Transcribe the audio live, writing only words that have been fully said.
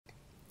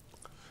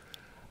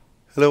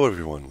Hello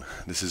everyone,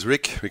 this is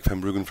Rick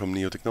van Bruggen from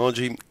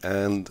Technology,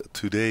 and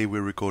today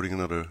we're recording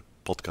another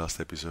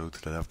podcast episode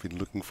that I've been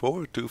looking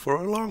forward to for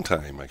a long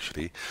time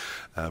actually,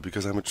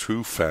 because I'm a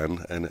true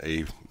fan and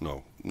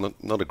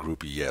not a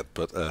groupie yet,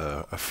 but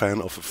a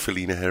fan of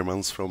Felienne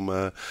Hermans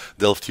from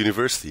Delft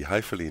University.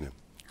 Hi Felienne.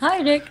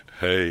 Hi, Rick.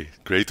 Hey,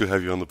 great to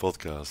have you on the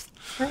podcast.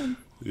 Hi.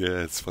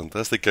 Yeah, it's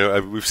fantastic.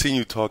 We've seen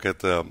you talk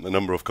at a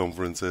number of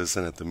conferences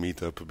and at the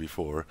meetup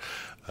before,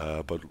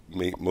 but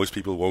most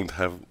people won't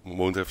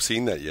have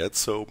seen that yet.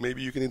 So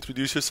maybe you can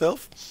introduce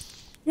yourself.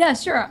 Yeah,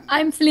 sure.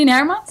 I'm Felienne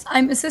Hermans.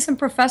 I'm assistant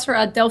professor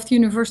at Delft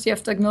University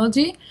of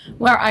Technology,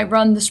 where I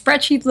run the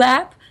Spreadsheet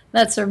Lab.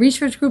 That's a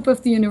research group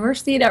of the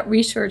university that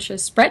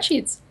researches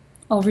spreadsheets,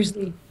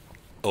 obviously.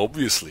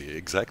 Obviously,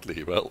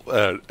 exactly. Well,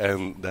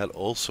 and that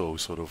also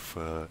sort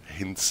of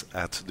hints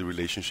at the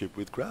relationship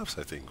with graphs,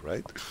 I think,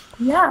 right?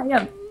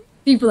 Yeah.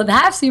 People that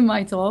have seen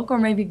my talk or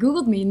maybe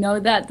Googled me know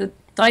that the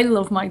title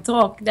of my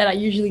talk that I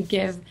usually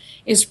give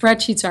is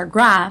Spreadsheets are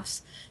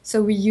Graphs.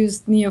 So we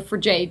use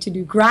Neo4j to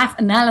do graph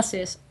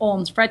analysis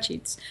on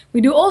spreadsheets.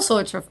 We do all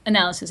sorts of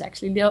analysis,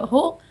 actually. The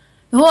whole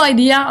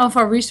idea of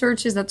our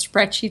research is that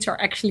spreadsheets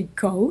are actually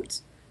code.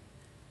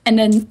 And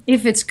then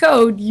if it's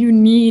code, you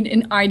need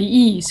an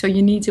IDE. So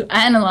you need to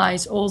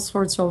analyze all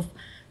sorts of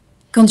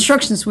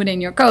constructions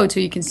within your code. So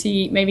you can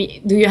see, maybe,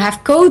 do you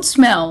have code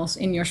smells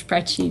in your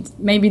spreadsheet?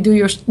 Maybe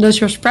does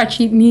your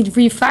spreadsheet need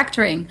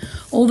refactoring?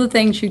 All the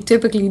things you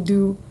typically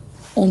do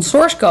on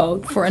source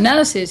code for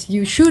analysis,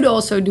 you should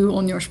also do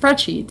on your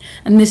spreadsheet.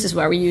 And this is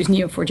where we use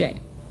Neo4j.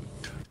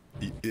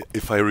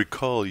 If I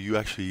recall, you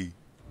actually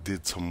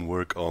did some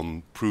work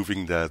on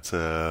proving that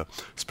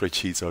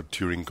spreadsheets are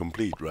Turing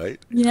complete, right?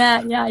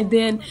 Yeah, I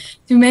did.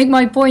 To make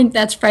my point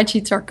that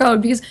spreadsheets are code,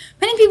 because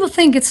many people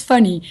think it's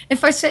funny.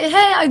 If I say,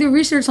 hey, I do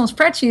research on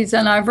spreadsheets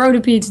and I wrote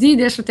a PhD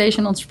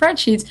dissertation on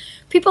spreadsheets,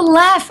 people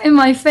laugh in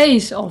my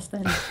face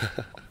often.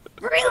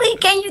 Really?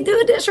 Can you do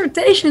a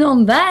dissertation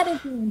on that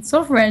if you're in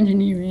software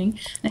engineering?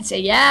 And I say,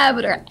 yeah,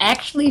 but they're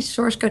actually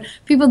source code.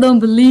 People don't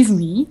believe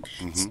me.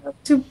 Mm-hmm. So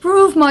to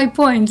prove my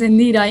point,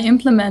 indeed, I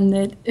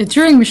implemented a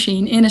Turing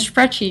machine in a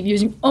spreadsheet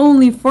using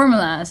only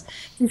formulas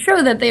to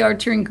show that they are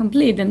Turing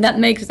complete. And that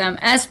makes them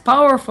as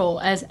powerful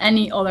as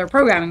any other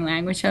programming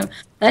language. So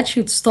that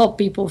should stop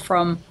people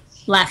from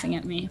laughing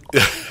at me.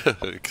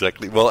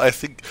 Exactly. Well, I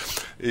think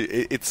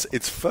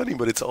it's funny,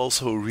 but it's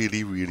also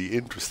really, really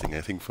interesting. I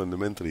think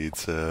fundamentally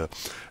it's a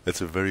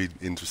very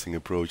interesting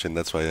approach, and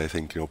that's why I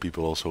think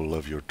people also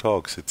love your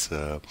talks. It's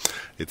a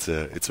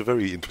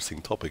very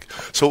interesting topic.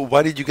 So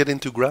why did you get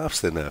into graphs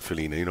then,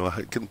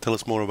 Felienne? Can you tell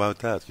us more about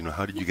that?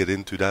 How did you get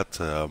into that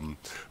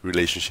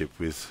relationship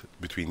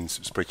between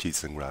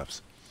spreadsheets and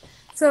graphs?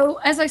 So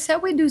as I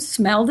said, we do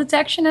smell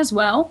detection as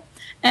well,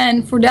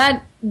 and for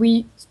that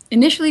we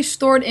initially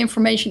stored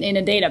information in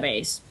a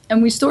database.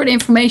 And we stored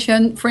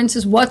information, for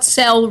instance, what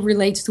cell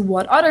relates to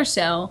what other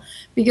cell.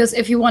 Because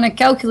if you want to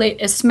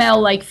calculate a smell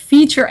like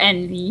feature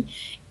envy,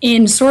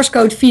 in source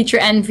code feature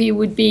envy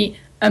would be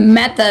a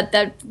method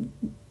that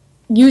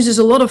uses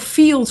a lot of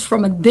fields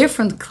from a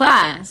different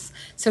class.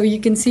 So you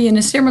can see in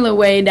a similar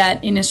way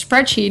that in a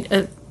spreadsheet,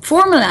 a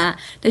formula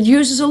that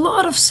uses a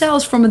lot of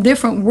cells from a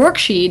different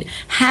worksheet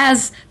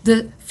has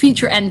the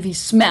feature envy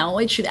smell.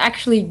 It should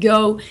actually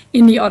go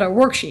in the other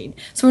worksheet.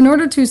 So in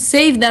order to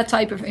save that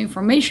type of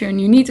information,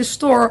 you need to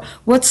store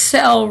what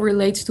cell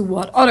relates to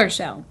what other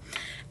cell.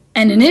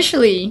 And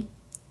initially,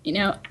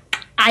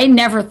 I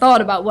never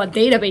thought about what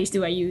database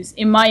do I use.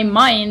 In my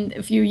mind,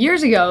 a few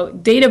years ago,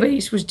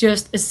 database was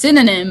just a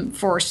synonym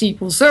for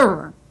SQL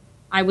Server.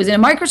 I was in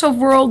a Microsoft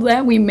world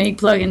where we make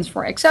plugins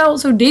for Excel,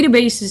 so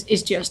databases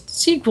is just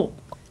SQL.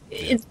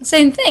 It's the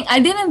same thing. I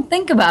didn't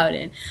think about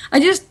it.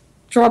 I just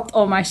dropped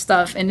all my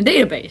stuff in the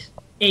database,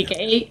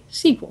 aka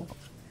SQL.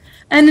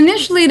 And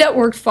initially that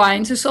worked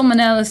fine, so some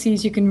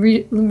analyses you can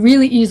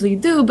really easily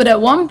do, but at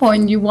one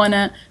point you want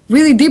to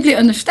really deeply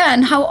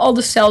understand how all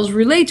the cells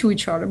relate to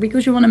each other,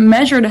 because you want to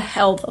measure the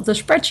health of the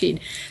spreadsheet.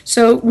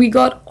 So we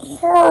got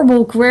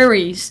horrible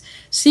queries,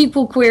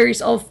 SQL queries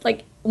of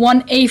like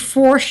one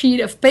A4 sheet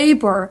of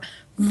paper,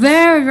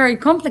 very, very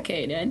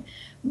complicated.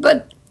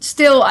 But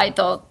still, I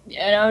thought,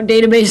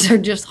 databases are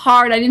just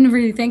hard. I didn't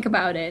really think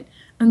about it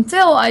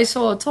until I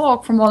saw a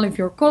talk from one of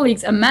your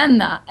colleagues,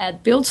 Amanda,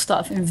 at Build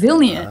Stuff in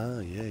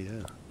Vilnius.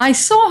 Yeah. I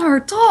saw her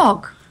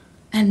talk,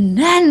 and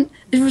then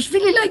it was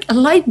really like a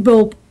light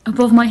bulb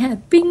above my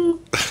head. Bing!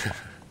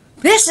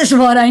 This is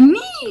what I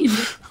need!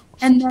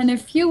 And then a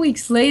few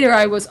weeks later,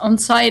 I was on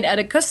site at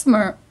a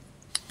customer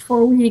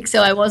for a week,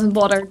 so I wasn't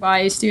bothered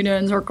by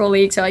students or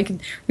colleagues, so I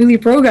could really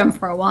program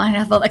for a while. And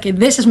I thought, okay,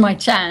 this is my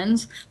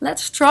chance.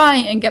 Let's try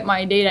and get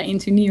my data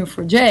into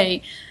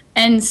Neo4j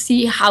and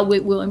see how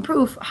it will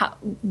improve,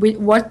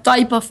 what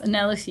type of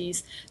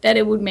analyses that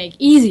it would make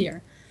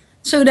easier.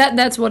 So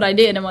that's what I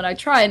did and what I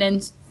tried.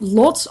 And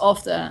lots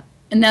of the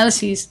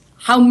analyses,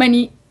 how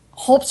many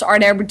hops are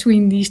there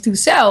between these two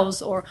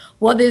cells, or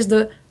what is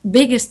the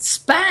biggest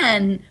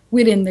span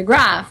within the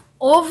graph,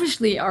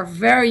 obviously are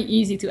very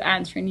easy to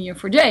answer in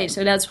Neo4j.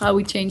 So that's how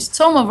we changed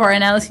some of our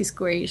analysis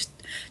queries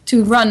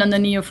to run on the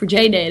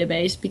Neo4j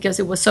database, because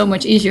it was so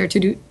much easier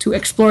to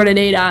explore the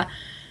data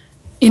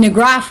in a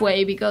graph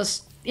way,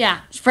 because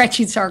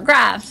spreadsheets are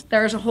graphs.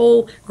 There's a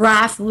whole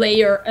graph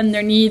layer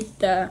underneath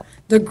the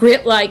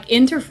grid-like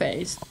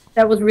interface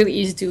that was really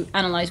easy to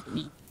analyze with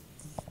me.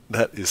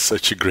 That is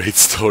such a great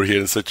story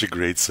and such a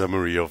great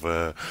summary of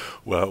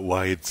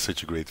why it's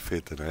such a great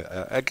fit. And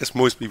I guess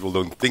most people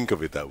don't think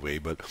of it that way,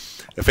 but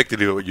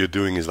effectively what you're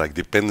doing is like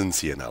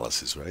dependency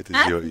analysis, right?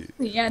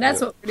 Yeah, that's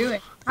what we're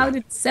doing. How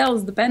did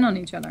cells depend on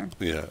each other?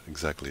 Yeah,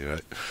 exactly,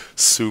 right.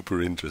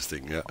 Super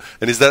interesting, yeah.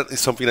 And is that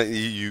something that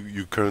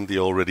you currently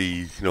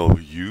already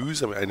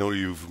use? I mean, I know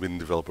you've been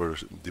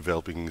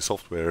developing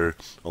software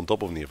on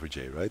top of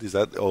Neo4j, right? Is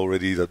that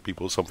already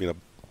something that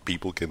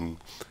people can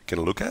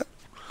look at?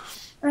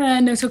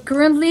 No, so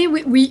currently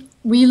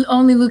we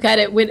only look at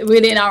it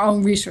within our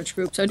own research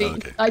group. So the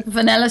type of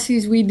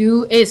analysis we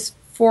do is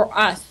for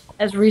us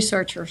as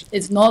researchers.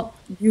 It's not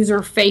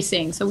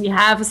user-facing. So we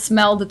have a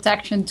smell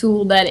detection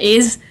tool that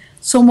is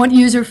somewhat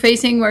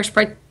user-facing, where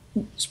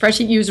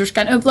spreadsheet users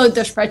can upload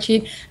their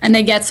spreadsheet and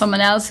they get some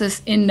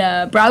analysis in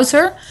the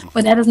browser,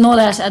 but that is not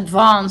as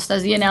advanced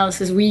as the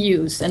analysis we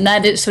use. And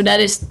that's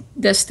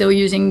still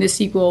using the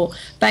SQL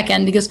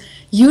backend, because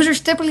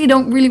users typically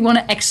don't really want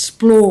to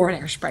explore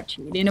their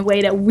spreadsheet in a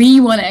way that we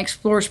want to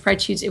explore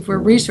spreadsheets if we're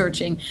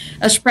researching.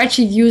 A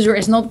spreadsheet user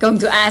is not going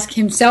to ask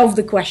himself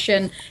the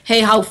question,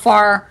 hey, how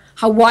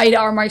wide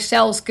are my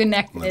cells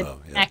connected?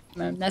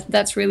 Maximum.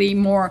 That's really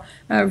more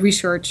a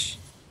research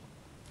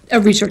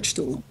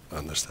tool.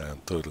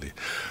 Understand, totally.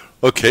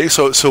 Okay,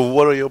 so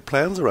what are your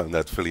plans around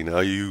that, Felienne?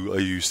 Are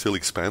you still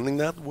expanding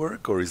that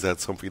work, or is that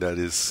something that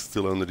is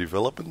still under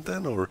development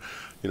then, or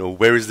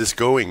where is this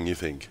going, you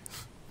think?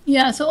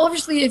 Yeah, so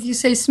obviously if you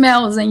say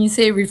smells, then you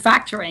say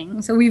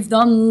refactoring. So we've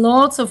done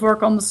lots of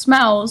work on the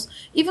smells.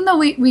 Even though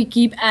we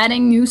keep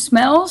adding new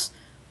smells,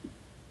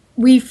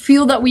 we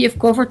feel that we have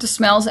covered the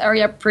smells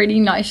area pretty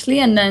nicely.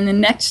 And then the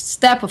next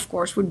step, of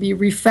course, would be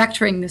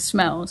refactoring the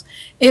smells.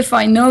 If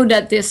I know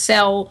that this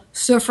cell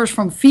suffers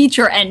from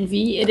feature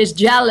envy, it is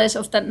jealous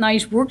of that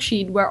nice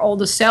worksheet where all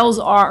the cells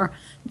are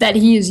that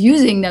he is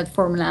using that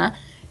formula,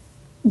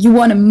 you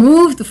want to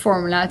move the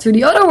formula to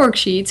the other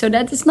worksheet so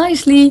that it's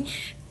nicely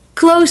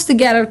close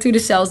together to the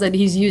cells that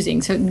he's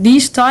using. So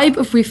these type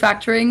of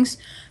refactorings,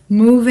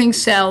 moving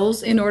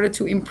cells in order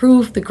to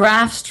improve the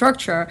graph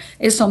structure,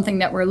 is something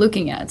that we're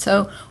looking at.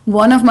 So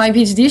one of my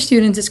PhD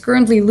students is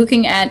currently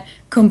looking at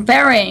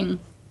comparing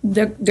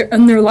the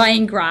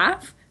underlying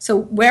graph. So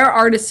where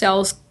are the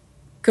cells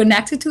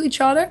connected to each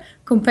other?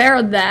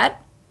 Compare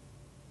that,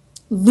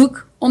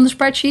 look on the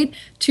spreadsheet,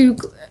 to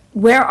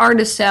where are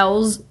the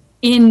cells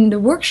in the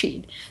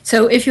worksheet.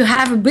 So if you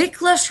have a big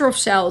cluster of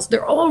cells,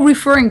 they're all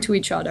referring to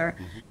each other,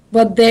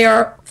 but they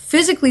are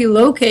physically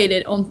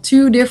located on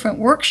two different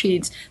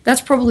worksheets.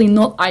 That's probably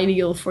not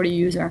ideal for the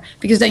user,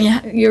 because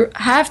then you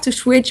have to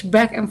switch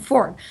back and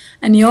forth.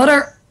 And the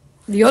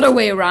other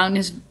way around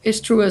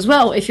is true as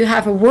well. If you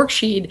have a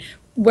worksheet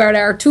where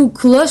there are two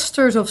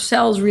clusters of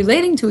cells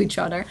relating to each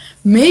other,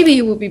 maybe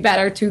it would be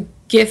better to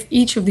give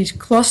each of these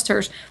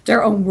clusters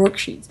their own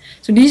worksheets.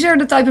 So these are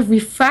the type of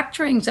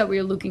refactorings that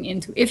we're looking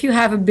into. If you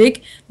have a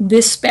big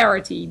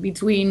disparity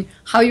between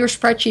how your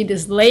spreadsheet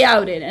is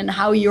layouted and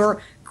how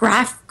your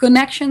graph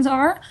connections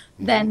are,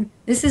 then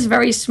this is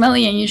very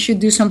smelly and you should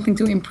do something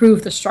to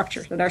improve the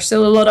structure. So there's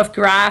still a lot of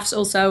graphs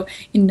also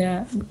in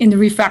the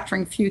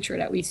refactoring future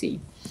that we see.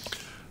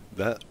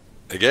 That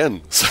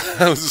again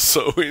sounds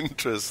so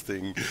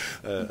interesting.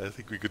 I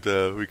think we could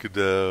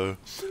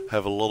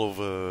have a lot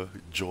of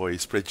joy,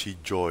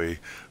 spreadsheet joy,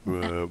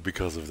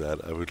 because of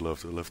that. I would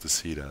love to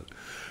see that.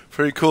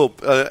 Very cool.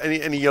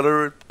 Any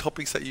other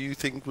topics that you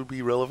think would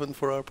be relevant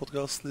for our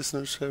podcast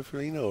listeners,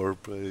 Felienne, or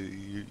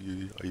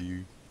are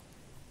you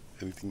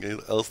anything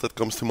else that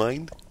comes to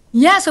mind?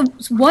 Yeah, so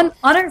one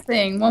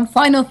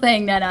final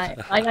thing that I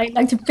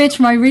like to pitch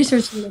my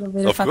research a little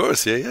bit. Of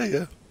course,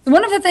 yeah.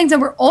 One of the things that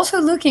we're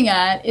also looking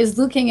at is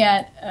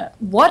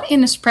what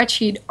in a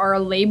spreadsheet are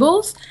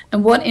labels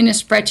and what in a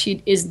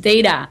spreadsheet is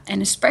data,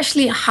 and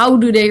especially how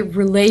do they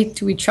relate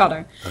to each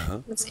other.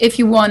 If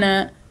you want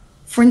to,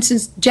 for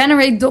instance,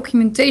 generate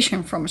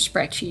documentation from a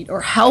spreadsheet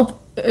or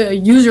help a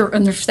user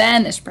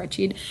understand a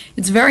spreadsheet,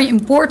 it's very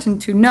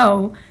important to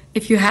know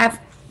if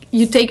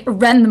you take a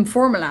random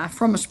formula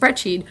from a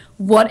spreadsheet,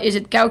 what is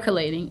it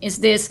calculating? Is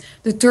this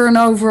the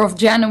turnover of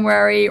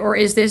January, or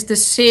is this the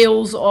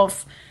sales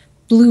of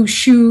blue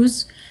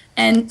shoes?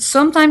 And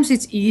sometimes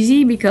it's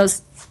easy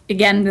because,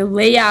 again, the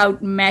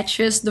layout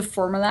matches the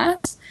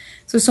formulas.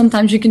 So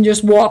sometimes you can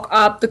just walk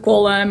up the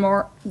column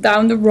or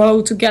down the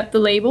row to get the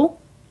label.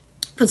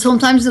 But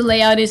sometimes the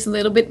layout is a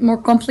little bit more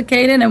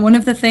complicated. And one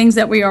of the things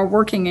that we are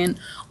working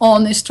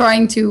on is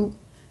trying to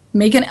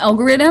make an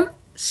algorithm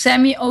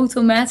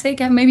semi-automatic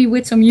and maybe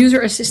with some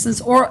user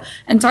assistance or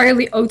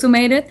entirely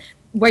automated,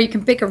 where you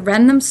can pick a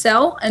random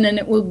cell and then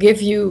it will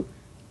give you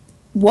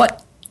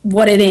what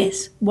it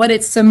is, what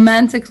it's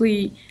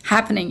semantically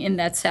happening in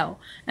that cell.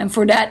 And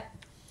for that,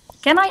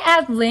 Can I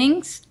add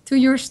links to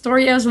your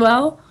story as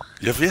well?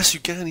 Yes, you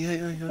can.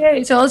 Yeah.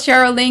 Okay, so I'll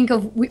share a link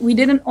of we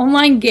did an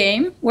online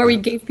game where we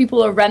gave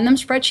people a random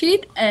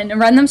spreadsheet and a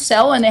random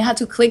cell, and they had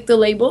to click the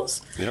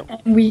labels. Yeah.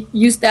 And we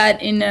used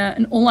that in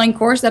an online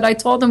course that I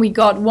taught, and we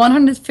got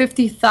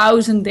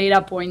 150,000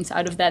 data points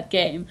out of that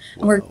game.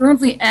 And we're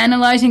currently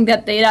analyzing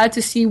that data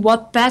to see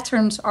what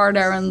patterns are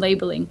there in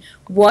labeling,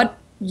 what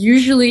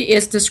usually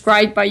is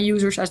described by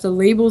users as the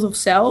labels of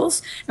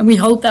cells, and we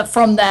hope that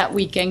from that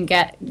we can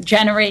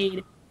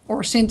generate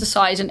or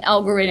synthesize an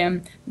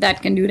algorithm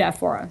that can do that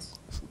for us.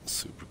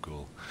 Super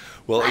cool.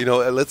 Well,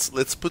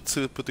 let's put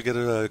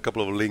together a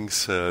couple of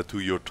links to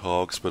your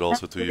talks, but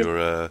also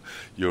to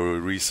your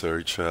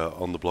research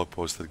on the blog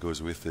post that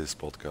goes with this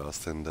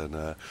podcast, and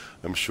then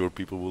I'm sure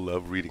people will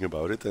love reading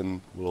about it,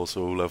 and will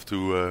also love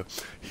to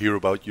hear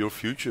about your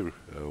future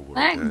work.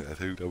 I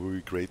think that would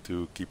be great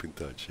to keep in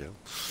touch. Yeah.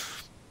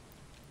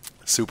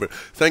 Super.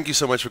 Thank you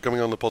so much for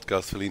coming on the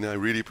podcast, Felienne. I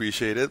really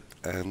appreciate it.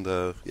 And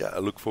I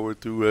look forward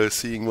to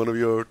seeing one of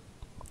your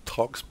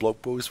talks,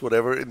 blog posts,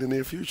 whatever, in the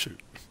near future.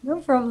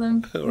 No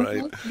problem. All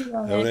right.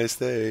 Have a nice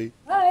day.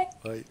 Bye.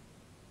 Bye.